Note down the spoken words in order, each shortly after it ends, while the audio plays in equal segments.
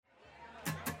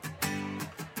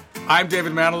I'm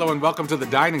David Manilow, and welcome to The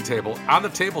Dining Table. On the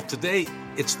table today,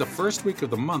 it's the first week of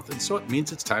the month, and so it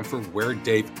means it's time for Where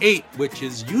Dave Ate, which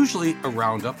is usually a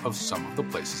roundup of some of the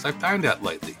places I've dined at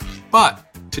lately. But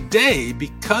today,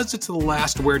 because it's the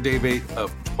last Where Dave Ate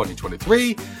of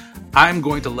 2023, I'm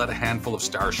going to let a handful of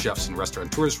star chefs and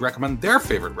restaurateurs recommend their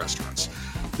favorite restaurants.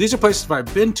 These are places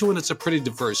I've been to, and it's a pretty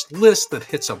diverse list that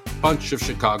hits a bunch of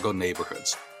Chicago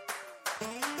neighborhoods.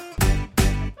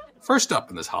 First up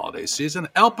in this holiday season,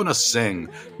 Alpana Singh,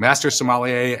 master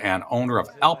sommelier and owner of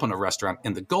Alpana Restaurant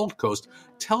in the Gold Coast,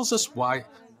 tells us why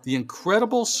the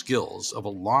incredible skills of a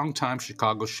longtime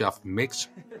Chicago chef makes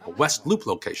a West Loop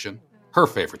location her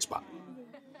favorite spot.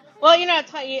 Well, I'll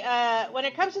tell you, when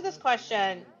it comes to this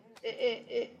question,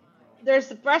 there's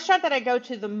the restaurant that I go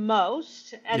to the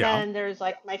most, and then there's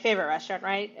like my favorite restaurant,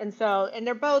 right? And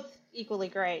they're both equally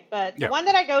great. But the one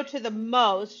that I go to the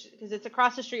most, because it's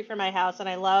across the street from my house, and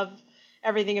I love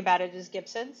everything about it, is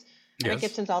Gibson's. I'm at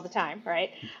Gibson's all the time, right?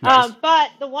 Nice.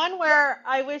 But the one where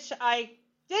I wish I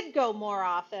did go more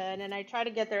often, and I try to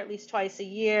get there at least twice a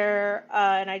year,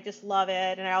 and I just love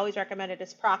it, and I always recommend it,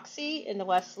 is Proxy in the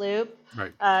West Loop.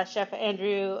 Right. Chef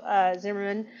Andrew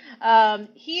Zimmerman.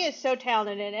 He is so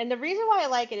talented, and the reason why I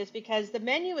like it is because the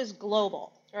menu is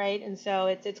global, right? And so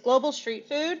it's global street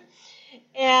food,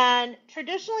 and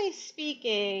traditionally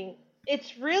speaking,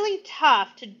 it's really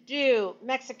tough to do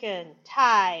Mexican,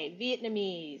 Thai,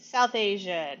 Vietnamese, South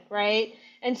Asian, right?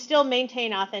 And still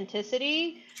maintain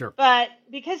authenticity. Sure. But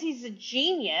because he's a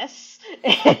genius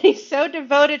and he's so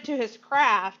devoted to his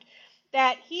craft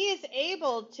that he is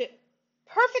able to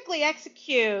perfectly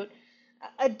execute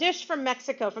a dish from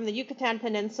Mexico, from the Yucatan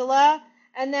Peninsula.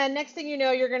 And then next thing you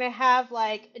know, you're going to have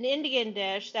like an Indian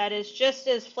dish that is just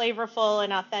as flavorful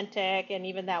and authentic. And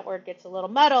even that word gets a little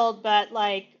muddled, but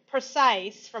like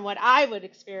precise from what I would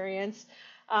experience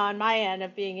on my end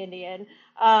of being Indian,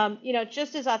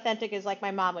 just as authentic as like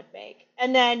my mom would make.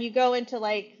 And then you go into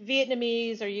like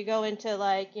Vietnamese, or you go into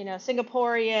like,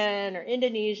 Singaporean or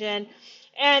Indonesian.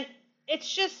 And it's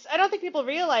just, I don't think people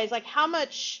realize like how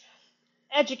much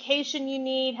education you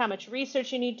need, how much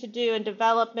research you need to do and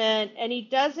development. And he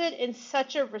does it in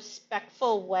such a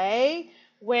respectful way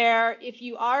where if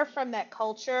you are from that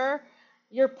culture,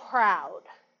 you're proud.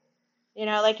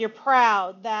 You're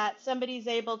proud that somebody's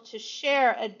able to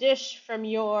share a dish from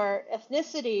your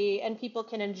ethnicity and people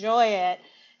can enjoy it.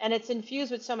 And it's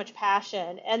infused with so much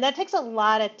passion. And that takes a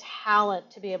lot of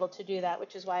talent to be able to do that,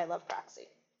 which is why I love Proxy.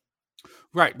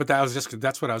 Right, but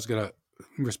that's what I was going to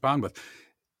respond with.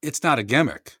 It's not a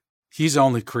gimmick. He's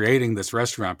only creating this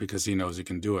restaurant because he knows he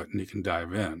can do it and he can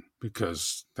dive in,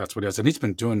 because that's what he has. And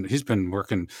he's been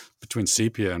working between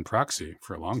Sepia and Proxy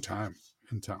for a long time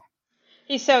in town.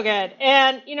 He's so good.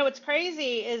 And, what's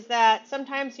crazy is that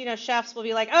sometimes, chefs will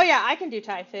be like, oh, yeah, I can do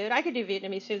Thai food. I can do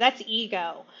Vietnamese food. That's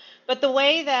ego. But the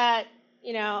way that,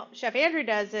 Chef Andrew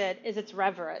does it is it's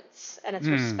reverence and it's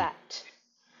respect.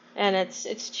 And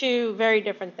it's two very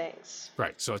different things.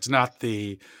 Right. So it's not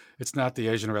the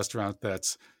Asian restaurant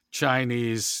that's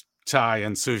Chinese, Thai,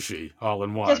 and sushi all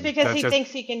in one. Just because he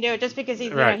thinks he can do it. Just because he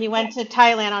went to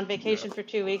Thailand on vacation for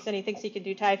 2 weeks and he thinks he can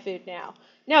do Thai food now.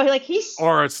 No,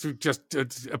 or it's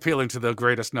appealing to the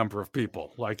greatest number of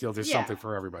people. Like he'll do something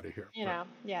for everybody here.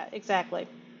 Yeah, exactly.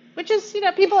 Which is,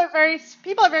 people are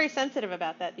very sensitive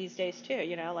about that these days too.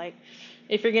 Like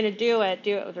if you're going to do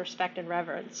it with respect and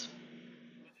reverence.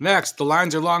 Next, the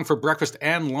lines are long for breakfast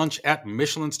and lunch at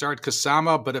Michelin-starred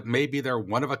Kasama, but it may be their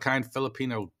one-of-a-kind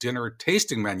Filipino dinner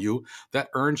tasting menu that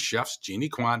earned chefs Jeannie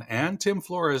Kwan and Tim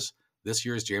Flores this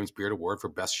year's James Beard Award for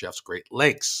Best Chefs Great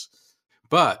Lakes.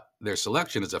 But their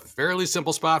selection is a fairly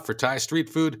simple spot for Thai street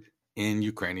food in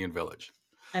Ukrainian Village.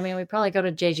 I mean, we probably go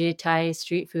to JJ Thai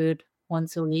street food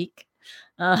once a week.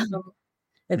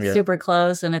 It's super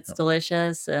close and it's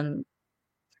delicious. And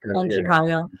in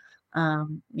Chicago,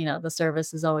 the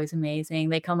service is always amazing.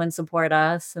 They come and support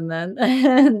us, and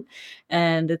then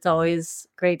and it's always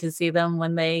great to see them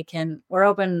when they can. We're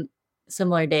open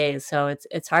similar days, so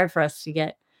it's hard for us to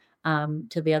get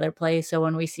to the other place. So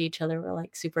when we see each other, we're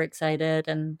like super excited,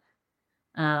 and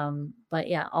but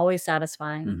yeah, always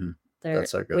satisfying. Mm-hmm.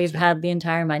 That's our go-to. We've had the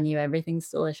entire menu. Everything's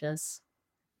delicious.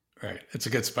 Right. It's a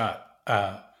good spot.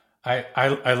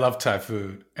 I love Thai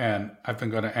food, and I've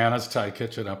been going to Anna's Thai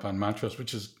Kitchen up on Montrose,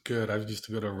 which is good. I used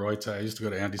to go to Roy Thai. I used to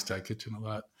go to Andy's Thai Kitchen a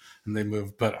lot, and they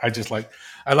moved. But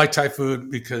I like Thai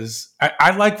food because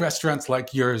I like restaurants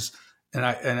like yours, and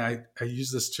I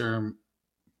use this term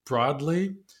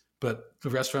broadly, but the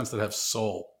restaurants that have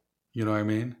soul. You know what I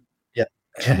mean? Yeah.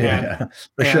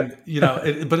 For sure.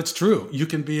 But it's true. You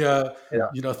can be a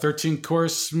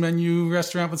 13-course menu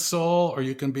restaurant with soul, or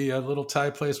you can be a little Thai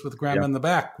place with grandma in the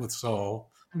back with soul.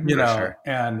 Sure.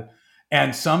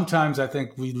 And sometimes I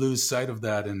think we lose sight of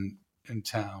that in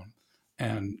town.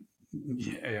 And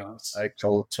I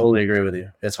totally agree with you.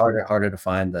 It's harder to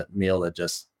find that meal that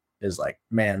just is like,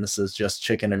 man, this is just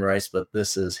chicken and rice, but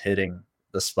this is hitting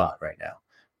the spot right now.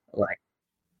 Like,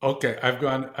 okay, I've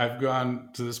gone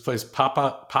to this place,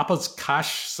 Papa's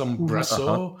Cash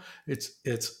Sombreso.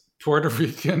 It's Puerto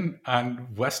Rican on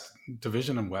West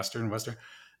Division and Western, and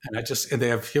they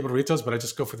have burritos, but I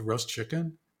just go for the roast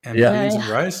chicken and beans and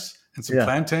rice and some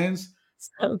plantains.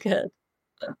 So good.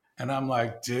 And I'm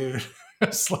like, dude,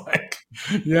 it's like,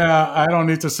 I don't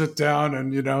need to sit down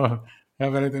and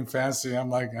have anything fancy.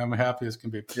 I'm happy as can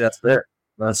be. That's it.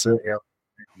 Yeah.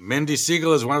 Mindy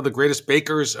Siegel is one of the greatest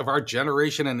bakers of our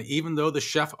generation, and even though the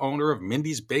chef owner of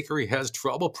Mindy's Bakery has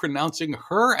trouble pronouncing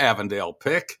her Avondale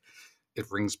pick, it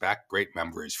brings back great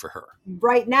memories for her.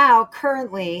 Right now,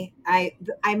 currently,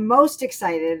 I'm most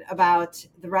excited about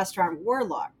the restaurant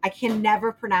Warlord. I can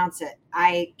never pronounce it.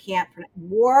 I can't pronounce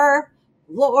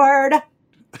Warlord.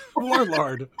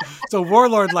 Warlord. So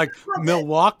Warlord, like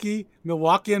Milwaukee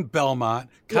and Belmont,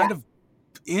 kind of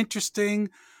interesting,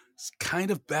 kind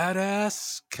of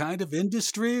badass, kind of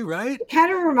industry, right? It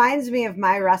kind of reminds me of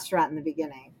my restaurant in the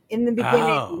beginning.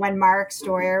 When Mark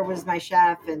Stoyer was my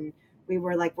chef and we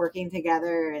were like working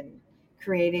together and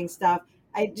creating stuff.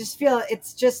 I just feel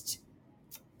it's just,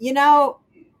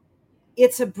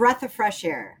 it's a breath of fresh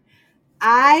air.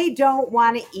 I don't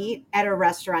want to eat at a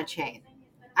restaurant chain.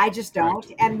 I just don't.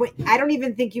 Right. And I don't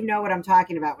even think you know what I'm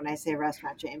talking about when I say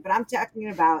restaurant chain, but I'm talking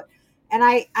about, and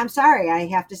I'm sorry, I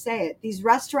have to say it, these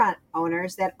restaurant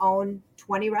owners that own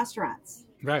 20 restaurants,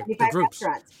 right? The groups.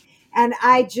 Restaurants. And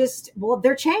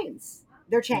they're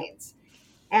chains.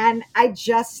 And I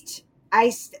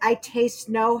taste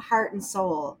no heart and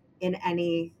soul in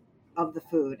any of the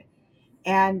food.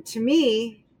 And to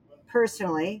me,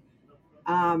 personally,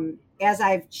 as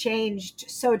I've changed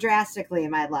so drastically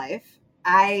in my life,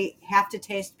 I have to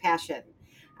taste passion.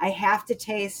 I have to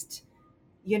taste,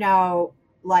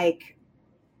 like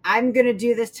I'm going to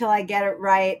do this till I get it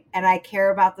right. And I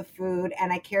care about the food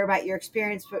and I care about your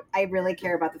experience, but I really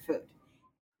care about the food.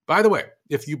 By the way,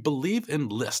 if you believe in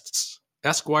lists,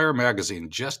 Esquire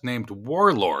magazine just named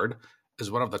Warlord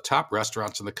as one of the top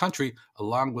restaurants in the country,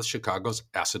 along with Chicago's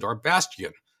Asador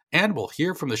Bastion. And we'll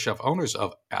hear from the chef owners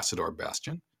of Asador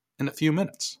Bastion in a few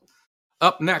minutes.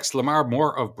 Up next, Lamar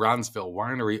Moore of Bronzeville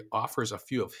Winery offers a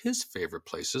few of his favorite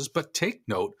places, but take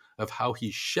note of how he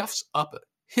chefs up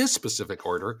his specific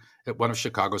order at one of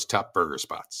Chicago's top burger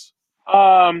spots.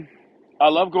 I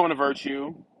love going to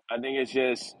Virtue. I think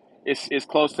it's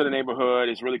close to the neighborhood.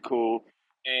 It's really cool.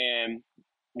 And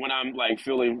when I'm like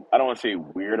feeling, I don't want to say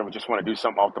weird, I just want to do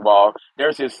something off the wall.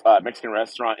 There's this Mexican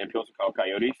restaurant in Pilsen called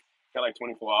Coyotes. Got like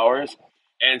 24 hours.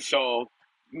 And so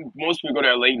most people go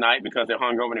there late night because they're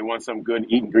hungover and they want something good,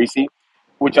 eat and greasy,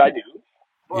 which I do.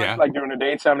 But like during the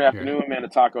daytime, the afternoon, man, the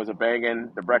tacos are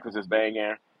banging. The breakfast is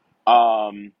banging.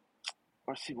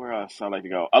 Let's see where else I like to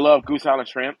go. I love Goose Island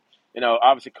shrimp.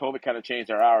 Obviously COVID kind of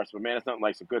changed our hours, but man, it's nothing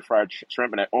like some good fried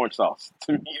shrimp and that orange sauce.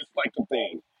 To me, it's like the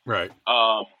thing. Right.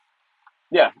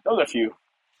 Yeah, those are a few.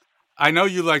 I know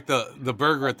you like the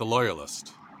burger at the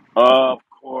Loyalist. Of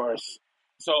course.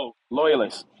 So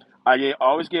Loyalist, I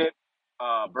always get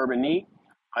bourbon meat.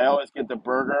 I always get the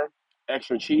burger,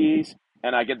 extra cheese,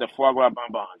 and I get the foie gras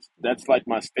bonbons. That's like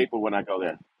my staple when I go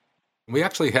there. We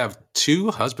actually have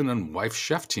two husband and wife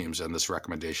chef teams on this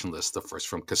recommendation list. The first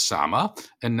from Kasama,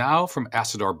 and now from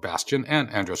Asador Bastion and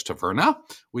Andros Taverna,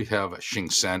 we have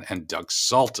Xing Sen and Doug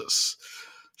Saltis.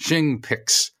 Xing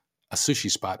picks a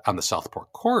sushi spot on the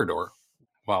Southport corridor,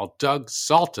 while Doug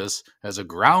Saltis has a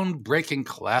groundbreaking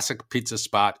classic pizza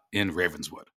spot in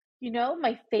Ravenswood.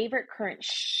 My favorite current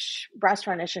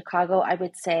restaurant in Chicago, I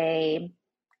would say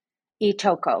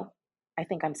Itoko. I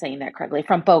think I'm saying that correctly,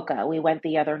 from Boca. We went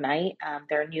the other night.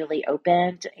 They're newly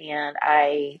opened, and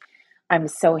I'm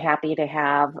so happy to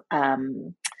have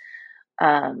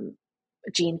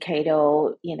Gene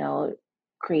Cato,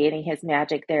 creating his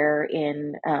magic there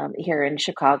in here in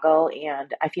Chicago,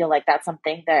 and I feel like that's a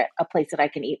place that I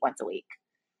can eat once a week.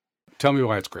 Tell me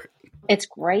why it's great. It's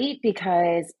great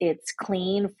because it's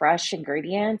clean, fresh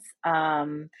ingredients,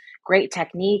 great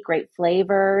technique, great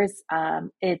flavors.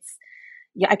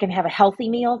 I can have a healthy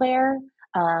meal there.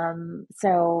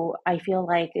 So I feel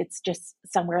like it's just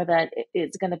somewhere that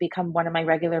it's going to become one of my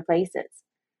regular places.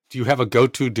 Do you have a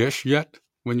go-to dish yet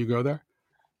when you go there?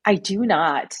 I do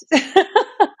not.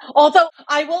 Although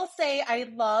I will say I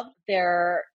love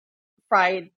their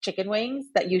fried chicken wings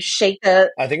that you shake the.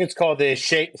 I think it's called the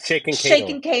shaken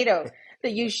Shaken Kato. Kato.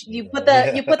 That you put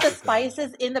the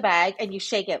spices in the bag and you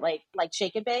shake it like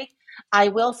shake and bake. I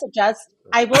will suggest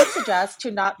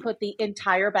to not put the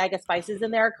entire bag of spices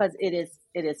in there because it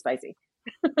is spicy.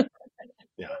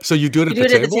 Yeah. So you do it You at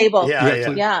do the it at the table?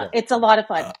 table. Yeah. It's a lot of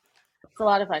fun. It's a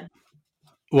lot of fun.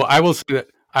 Well, I will say that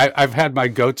I've had my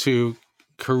go-to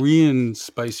Korean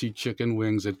spicy chicken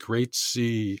wings at Great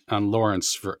Sea on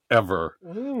Lawrence forever.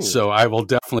 Ooh. So I will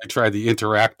definitely try the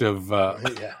interactive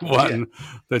one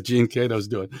that Gene Cato's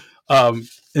doing.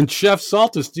 And Chef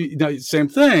Saltis, same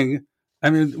thing.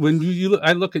 I mean, when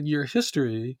I look at your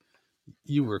history,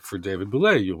 you work for David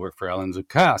Bouley, you work for Ellen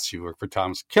Zucas, you work for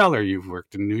Thomas Keller, you've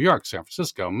worked in New York, San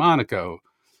Francisco, Monaco.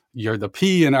 You're the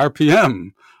P in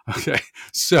RPM. Okay.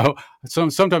 So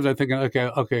sometimes I'm thinking,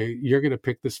 okay, you're going to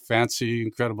pick this fancy,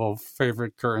 incredible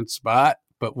favorite current spot,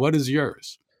 but what is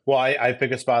yours? Well, I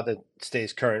pick a spot that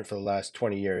stays current for the last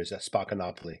 20 years at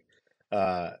Spacanopoly.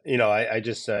 I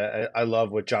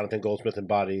love what Jonathan Goldsmith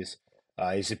embodies.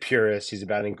 He's a purist. He's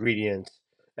about ingredients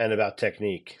and about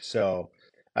technique. So,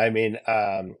 I mean,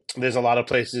 there's a lot of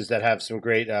places that have some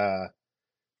great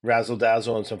razzle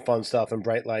dazzle and some fun stuff and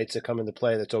bright lights that come into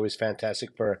play. That's always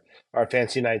fantastic for our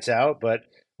fancy nights out. But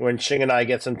when Shing and I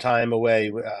get some time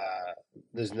away,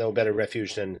 there's no better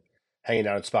refuge than hanging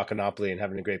out at Spacanopoly and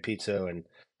having a great pizza and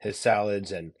his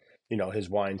salads, and his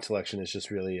wine selection is just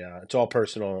really it's all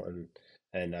personal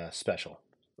and special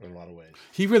in a lot of ways.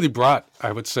 He really brought,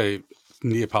 I would say,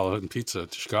 Neapolitan pizza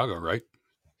to Chicago, right?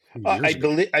 I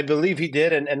believe he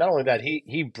did, and not only that,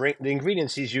 he bring the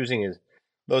ingredients he's using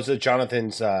those are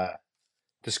Jonathan's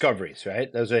discoveries,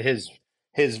 right? Those are his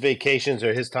vacations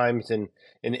or his times in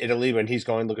Italy when he's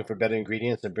going looking for better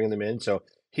ingredients and bring them in. So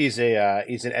he's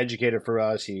an educator for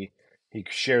us. He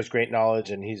shares great knowledge,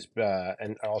 and he's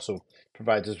and also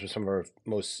provides us with some of our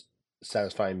most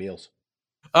satisfying meals.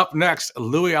 Up next,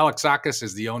 Louis Alexakis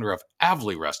is the owner of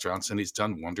Avli Restaurants, and he's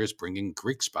done wonders bringing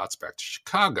Greek spots back to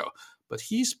Chicago. But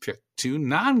he's picked 2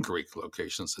 non-Greek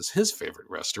locations as his favorite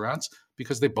restaurants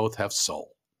because they both have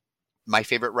soul. My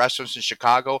favorite restaurants in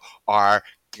Chicago are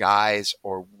guys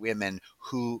or women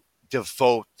who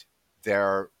devote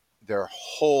their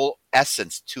whole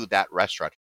essence to that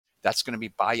restaurant. That's going to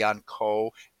be Bayan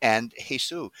Co. and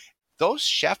Jesus. Those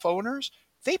chef owners,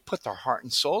 they put their heart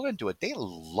and soul into it. They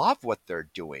love what they're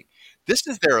doing. This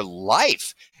is their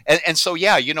life. And so,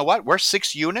 yeah, you know what? We're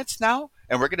 6 units now,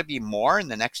 and we're going to be more in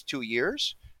the next 2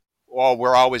 years. Well,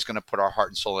 we're always going to put our heart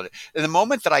and soul in it. In the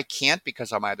moment that I can't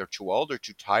because I'm either too old or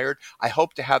too tired, I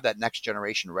hope to have that next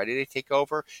generation ready to take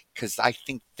over, because I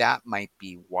think that might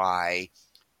be why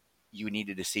you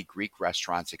needed to see Greek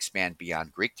restaurants expand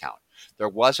beyond Greektown. There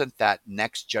wasn't that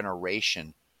next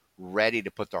generation ready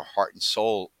to put their heart and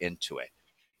soul into it.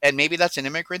 And maybe that's an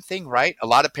immigrant thing, right? A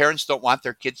lot of parents don't want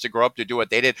their kids to grow up to do what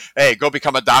they did. Hey, go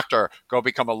become a doctor, go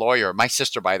become a lawyer. My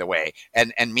sister, by the way,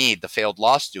 and me, the failed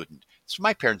law student. So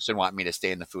my parents didn't want me to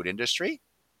stay in the food industry.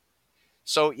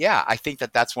 So yeah, I think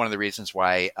that's one of the reasons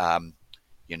why,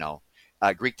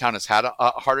 Greektown has had a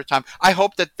harder time. I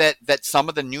hope that some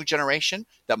of the new generation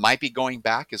that might be going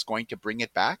back is going to bring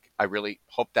it back. I really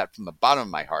hope that from the bottom of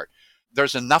my heart.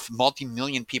 There's enough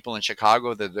multi-million people in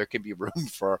Chicago that there can be room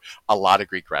for a lot of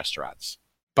Greek restaurants.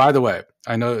 By the way,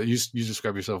 I know you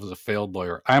describe yourself as a failed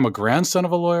lawyer. I am a grandson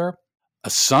of a lawyer, a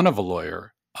son of a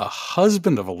lawyer, a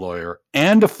husband of a lawyer,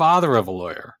 and a father of a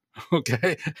lawyer.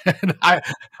 Okay. And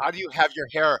how do you have your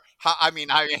hair? How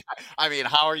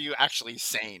are you actually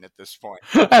sane at this point?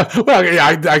 Well,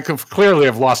 yeah, I clearly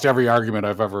have lost every argument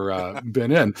I've ever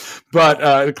been in,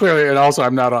 but clearly, and also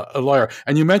I'm not a lawyer.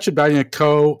 And you mentioned Bayan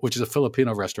Co., which is a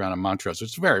Filipino restaurant in Montrose,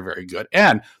 which is very, very good,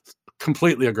 and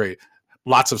completely agree.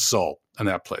 Lots of soul in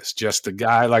that place. Just a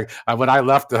guy when I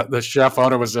left, the chef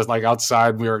owner was just like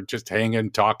outside. We were just hanging,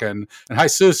 talking. And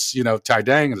Jesus, Tai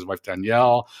Dang and his wife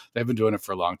Danielle, they've been doing it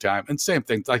for a long time. And same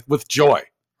thing, like with joy,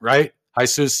 right?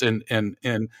 Jesus in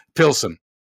Pilsen.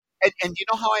 And you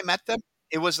know how I met them?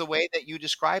 It was the way that you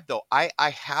described, though. I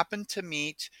happened to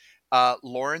meet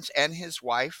Lawrence and his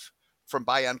wife from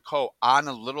Bayan Co. on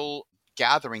a little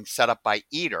gathering set up by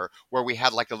Eater, where we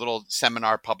had like a little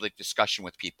seminar public discussion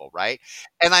with people, right?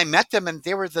 And I met them, and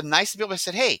they were the nicest people. I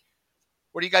said, hey,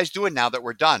 what are you guys doing now that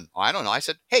we're done? Oh, I don't know. I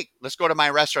said, hey, let's go to my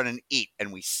restaurant and eat.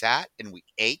 And we sat and we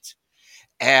ate,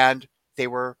 and they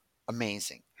were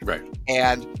amazing. Right.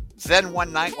 And then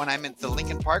one night when I'm at the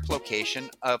Lincoln Park location,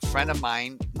 a friend of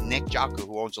mine, Nick Jaku,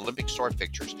 who owns Olympic Store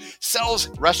Fixtures, sells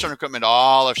restaurant equipment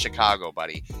all of Chicago,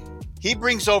 buddy. He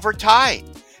brings over Thai.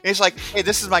 It's like, hey,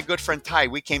 this is my good friend Ty.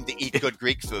 We came to eat good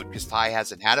Greek food because Ty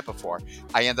hasn't had it before.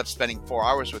 I end up spending 4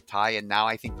 hours with Ty, and now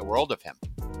I think the world of him.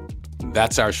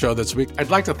 That's our show this week. I'd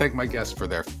like to thank my guests for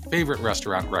their favorite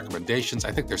restaurant recommendations.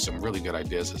 I think there's some really good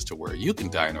ideas as to where you can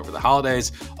dine over the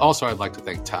holidays. Also, I'd like to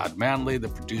thank Todd Manley, the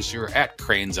producer at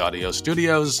Cranes Audio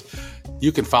Studios.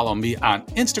 You can follow me on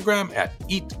Instagram at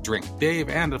EatDrinkDave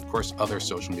and, of course, other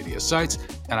social media sites.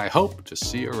 And I hope to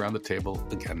see you around the table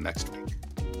again next week.